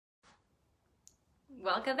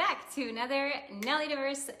Welcome back to another Nelly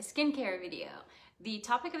Diverse skincare video. The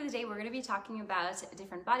topic of the day, we're going to be talking about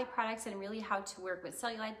different body products and really how to work with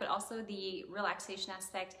cellulite, but also the relaxation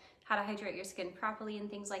aspect, how to hydrate your skin properly and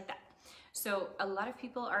things like that. So a lot of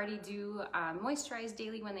people already do moisturize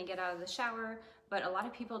daily when they get out of the shower, but a lot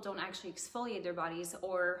of people don't actually exfoliate their bodies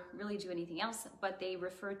or really do anything else, but they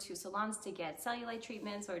refer to salons to get cellulite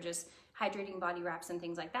treatments or just hydrating body wraps and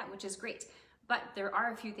things like that, which is great. But there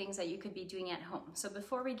are a few things that you could be doing at home. So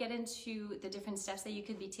before we get into the different steps that you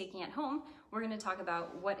could be taking at home, we're going to talk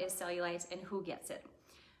about what is cellulite and who gets it.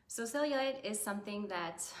 So cellulite is something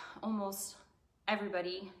that almost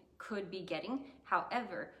everybody could be getting.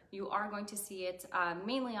 However, you are going to see it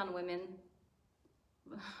mainly on women,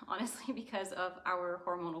 honestly, because of our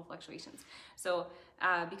hormonal fluctuations. So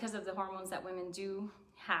because of the hormones that women do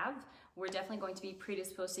have, we're definitely going to be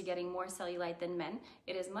predisposed to getting more cellulite than men.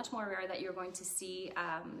 It is much more rare that you're going to see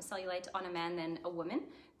cellulite on a man than a woman.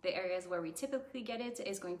 The areas where we typically get it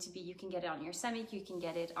is going to be, you can get it on your stomach, you can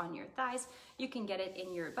get it on your thighs, you can get it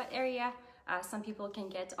in your butt area. Some people can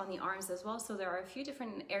get on the arms as well. So there are a few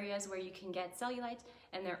different areas where you can get cellulite,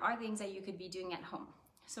 and there are things that you could be doing at home.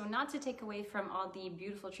 So not to take away from all the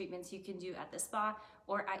beautiful treatments you can do at the spa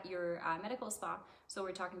or at your medical spa. So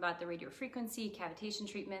we're talking about the radiofrequency, cavitation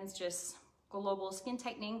treatments, just global skin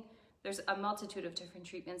tightening. There's a multitude of different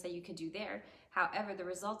treatments that you could do there. However, the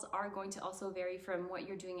results are going to also vary from what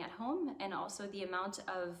you're doing at home and also the amount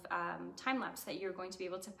of time lapse that you're going to be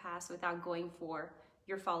able to pass without going for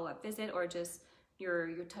your follow-up visit or just your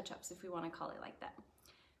touch-ups, if we want to call it like that.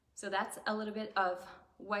 So that's a little bit of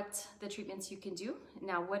what the treatments you can do.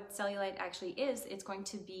 Now, what cellulite actually is, it's going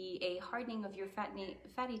to be a hardening of your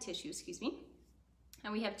fatty tissue, excuse me.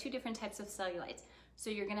 And we have two different types of cellulite. So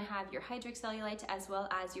you're gonna have your hydric cellulite as well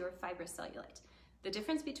as your fibrous cellulite. The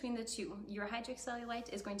difference between the two, your hydric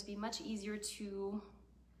cellulite is going to be much easier to,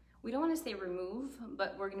 we don't wanna say remove,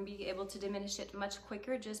 but we're gonna be able to diminish it much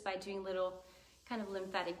quicker just by doing little kind of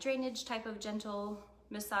lymphatic drainage type of gentle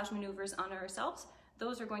massage maneuvers on ourselves.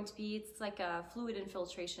 Those are going to be, it's like a fluid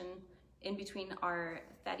infiltration in between our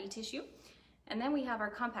fatty tissue. And then we have our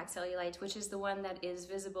compact cellulite, which is the one that is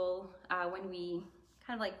visible when we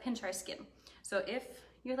kind of like pinch our skin. So if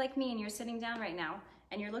you're like me and you're sitting down right now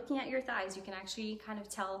and you're looking at your thighs, you can actually kind of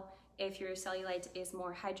tell if your cellulite is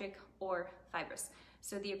more hydric or fibrous.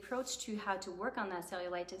 So the approach to how to work on that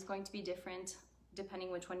cellulite is going to be different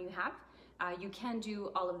depending which one you have. You can do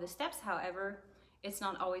all of the steps, however, it's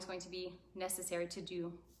not always going to be necessary to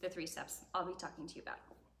do the 3 steps I'll be talking to you about.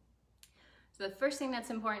 So the first thing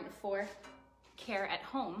that's important for care at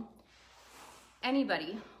home,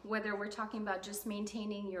 anybody, whether we're talking about just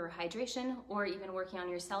maintaining your hydration or even working on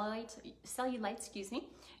your cellulite, excuse me,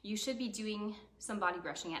 you should be doing some body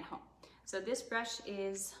brushing at home. So this brush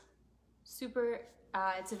is super,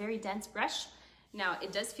 it's a very dense brush. Now,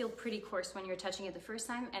 it does feel pretty coarse when you're touching it the first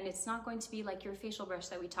time, and it's not going to be like your facial brush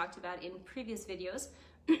that we talked about in previous videos.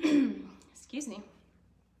 Excuse me.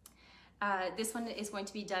 This one is going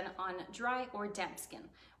to be done on dry or damp skin.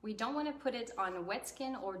 We don't want to put it on wet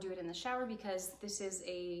skin or do it in the shower because this is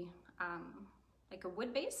a like a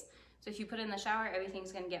wood base. So if you put it in the shower,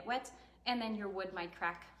 everything's going to get wet, and then your wood might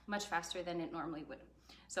crack much faster than it normally would.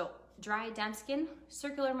 So dry, damp skin,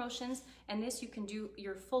 circular motions, and this you can do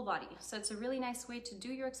your full body. So it's a really nice way to do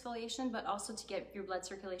your exfoliation, but also to get your blood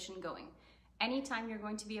circulation going. Anytime you're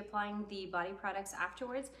going to be applying the body products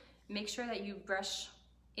afterwards, make sure that you brush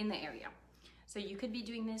in the area. So you could be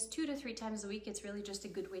doing this 2 to 3 times a week. It's really just a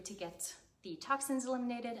good way to get the toxins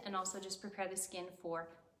eliminated and also just prepare the skin for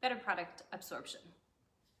better product absorption.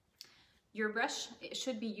 Your brush, it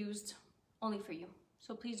should be used only for you.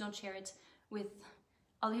 So please don't share it with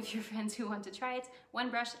all of your friends who want to try it.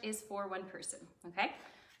 One brush is for one person, okay?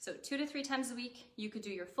 So 2 to 3 times a week, you could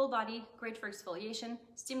do your full body, great for exfoliation,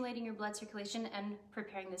 stimulating your blood circulation, and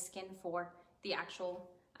preparing the skin for the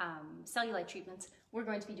actual cellulite treatments we're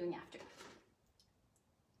going to be doing after.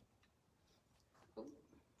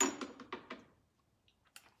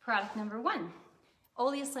 Product number 1,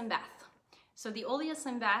 Oleoslim Bath. So the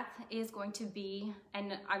Oleoslim Bath is going to be,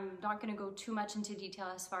 and I'm not going to go too much into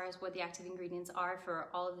detail as far as what the active ingredients are for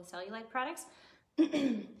all of the cellulite products,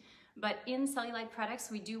 but in cellulite products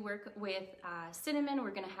we do work with cinnamon,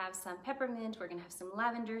 we're going to have some peppermint, we're going to have some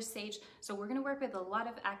lavender, sage, so we're going to work with a lot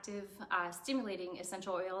of active stimulating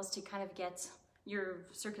essential oils to kind of get your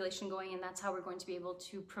circulation going, and that's how we're going to be able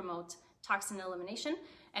to promote toxin elimination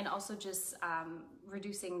and also just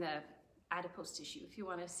reducing the adipose tissue, if you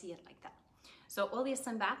want to see it like that. So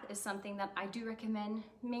Oleoslim Bath is something that I do recommend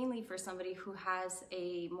mainly for somebody who has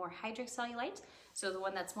a more hydric cellulite, so the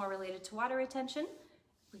one that's more related to water retention.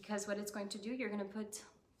 because what it's going to do, you're going to put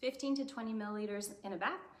 15 to 20 milliliters in a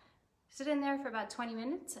bath, sit in there for about 20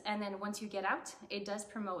 minutes, and then once you get out, it does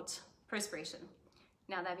promote perspiration.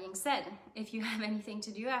 Now that being said, if you have anything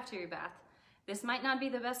to do after your bath, this might not be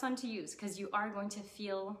the best one to use because you are going to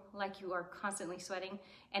feel like you are constantly sweating,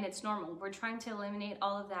 and it's normal. We're trying to eliminate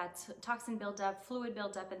all of that toxin buildup, fluid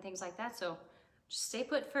buildup, and things like that. So just stay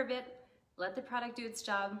put for a bit, let the product do its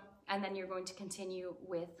job, and then you're going to continue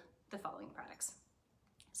with the following products.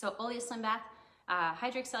 So oleoslim bath,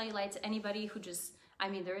 hydroxylites, anybody who just, I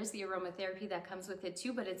mean, there is the aromatherapy that comes with it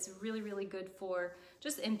too, but it's really, really good for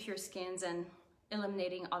just impure skins and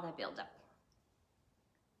eliminating all that buildup.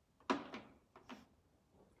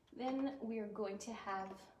 Then we are going to have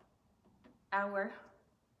our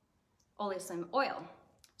oleoslim oil.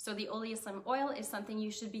 So the oleoslim oil is something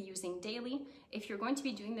you should be using daily if you're going to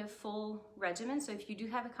be doing the full regimen. So if you do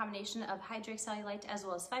have a combination of hydroxylight as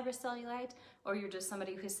well as fibrocellulite, or you're just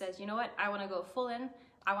somebody who says, you know what, I want to go full in,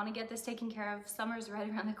 I want to get this taken care of, summer's right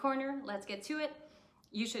around the corner, let's get to it,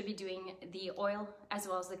 you should be doing the oil as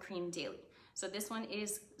well as the cream daily. So this one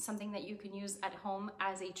is something that you can use at home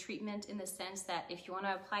as a treatment, in the sense that if you want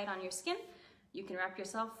to apply it on your skin, you can wrap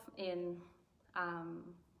yourself in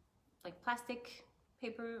like plastic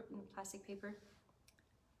paper,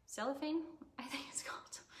 cellophane, I think it's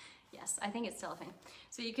called. Yes, I think it's cellophane.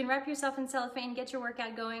 So you can wrap yourself in cellophane, get your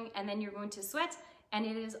workout going, and then you're going to sweat, and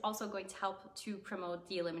it is also going to help to promote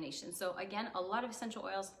the elimination. So again, a lot of essential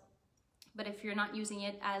oils, but if you're not using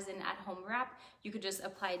it as an at-home wrap, you could just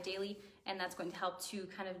apply it daily, and that's going to help to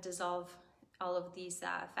kind of dissolve all of these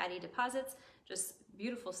fatty deposits. Just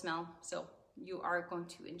beautiful smell, so you are going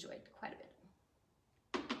to enjoy it quite a bit.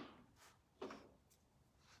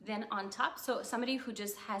 Then on top, so somebody who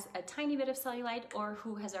just has a tiny bit of cellulite, or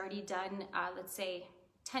who has already done, let's say,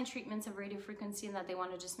 10 treatments of radiofrequency and that they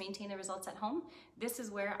want to just maintain the results at home, this is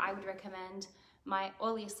where I would recommend my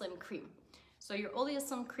oleoslim cream. So your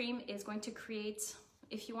oleoslim cream is going to create,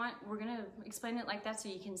 if you want, we're going to explain it like that so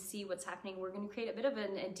you can see what's happening. We're going to create a bit of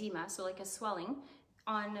an edema, so like a swelling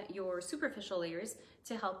on your superficial layers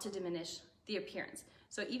to help to diminish the appearance.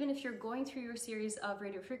 So even if you're going through your series of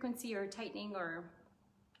radiofrequency or tightening or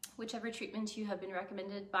whichever treatment you have been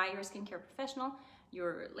recommended by your skincare professional,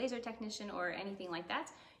 your laser technician, or anything like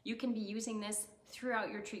that, you can be using this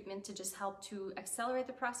throughout your treatment to just help to accelerate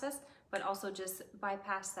the process, but also just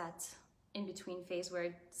bypass that in-between phase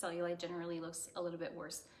where cellulite generally looks a little bit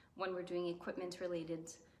worse when we're doing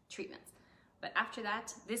equipment-related treatments. But after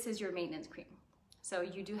that, this is your maintenance cream. So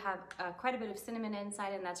you do have quite a bit of cinnamon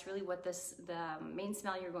inside, and that's really what the main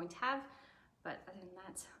smell you're going to have. But other than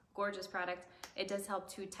that, gorgeous product. It does help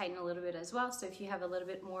to tighten a little bit as well. So if you have a little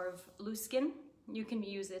bit more of loose skin, you can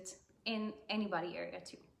use it in any body area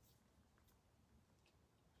too.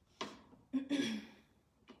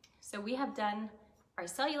 So we have done our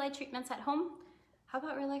cellulite treatments at home. How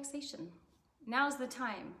about relaxation? Now's the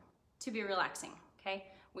time to be relaxing, okay?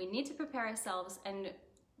 We need to prepare ourselves, and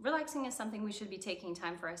relaxing is something we should be taking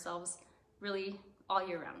time for ourselves really all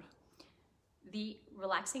year round. The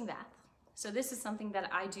relaxing bath. So this is something that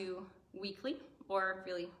I do weekly, or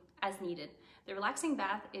really as needed. The relaxing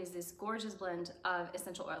bath is this gorgeous blend of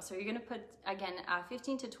essential oils. So you're gonna put, again,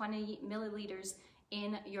 15 to 20 milliliters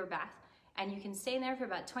in your bath, and you can stay in there for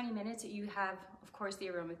about 20 minutes. You have, of course, the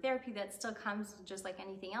aromatherapy that still comes just like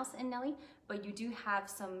anything else in Nelly, but you do have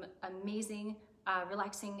some amazing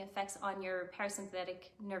relaxing effects on your parasympathetic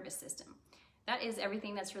nervous system. That is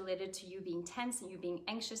everything that's related to you being tense, and you being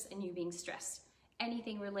anxious, and you being stressed.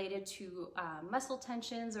 Anything related to muscle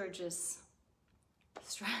tensions or just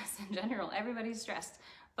stress in general. Everybody's stressed,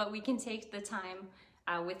 but we can take the time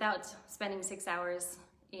without spending 6 hours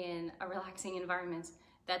in a relaxing environment.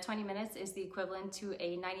 That 20 minutes is the equivalent to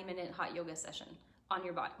a 90-minute hot yoga session on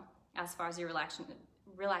your body as far as your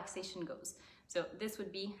relaxation goes. So this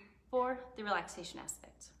would be for the relaxation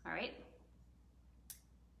aspect, all right?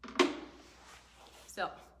 So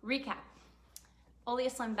recap,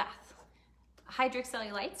 oleoslim bath,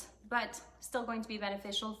 hydroxylites, but still going to be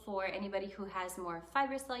beneficial for anybody who has more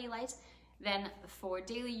fibrocellulite. Then for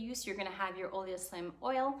daily use, you're gonna have your oleoslim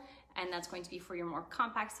oil, and that's going to be for your more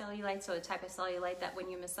compact cellulite, so the type of cellulite that when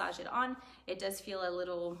you massage it on, it does feel a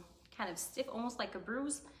little kind of stiff, almost like a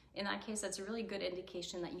bruise. In that case, that's a really good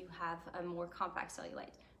indication that you have a more compact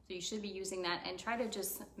cellulite. So you should be using that, and try to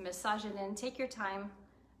just massage it in, take your time.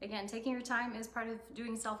 Again, taking your time is part of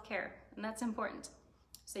doing self-care, and that's important.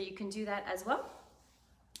 So you can do that as well.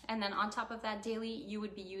 And then on top of that, daily, you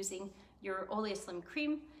would be using your oleoslim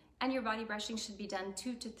cream, and your body brushing should be done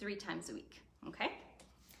 2 to 3 times a week, okay?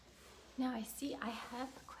 Now I see I have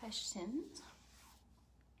a question.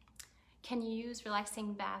 can you use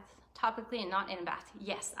relaxing bath topically and not in a bath?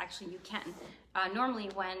 Yes, actually you can. Normally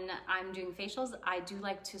when I'm doing facials, I do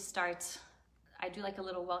like a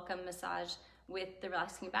little welcome massage with the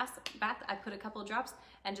relaxing bath. I put a couple drops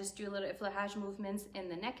and just do a little effleurage movements in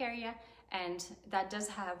the neck area, and that does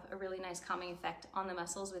have a really nice calming effect on the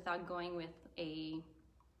muscles without going with an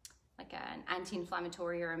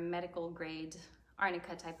anti-inflammatory or a medical grade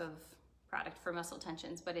arnica type of product for muscle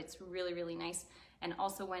tensions, but it's really, really nice. And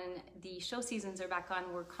also when the show seasons are back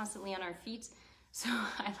on, we're constantly on our feet, so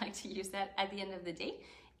I like to use that at the end of the day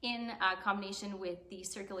in combination with the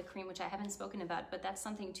circular cream, which I haven't spoken about, but that's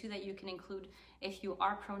something too that you can include if you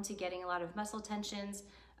are prone to getting a lot of muscle tensions,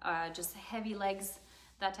 just heavy legs,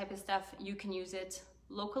 that type of stuff. You can use it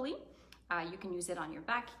locally. You can use it on your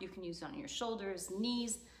back, you can use it on your shoulders,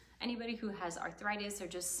 knees. Anybody who has arthritis or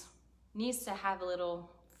just needs to have a little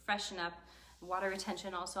freshen up, water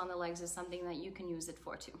retention also on the legs is something that you can use it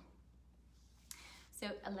for too. So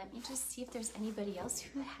let me just see if there's anybody else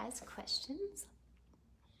who has questions.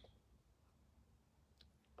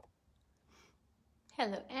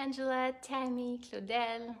 Hello, Angela, Tammy,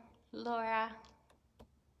 Claudel, Laura,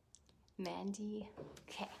 Mandy.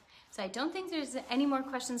 Okay, so I don't think there's any more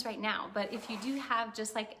questions right now, but if you do have,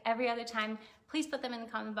 just like every other time, please put them in the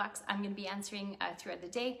comment box. I'm going to be answering throughout the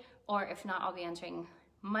day, or if not, I'll be answering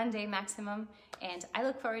Monday maximum. And I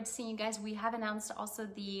look forward to seeing you guys. We have announced also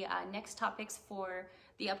the next topics for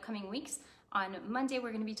the upcoming weeks. On Monday,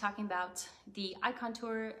 we're going to be talking about the eye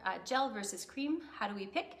contour gel versus cream. How do we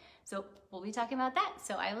pick? So we'll be talking about that.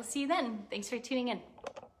 So I will see you then. Thanks for tuning in.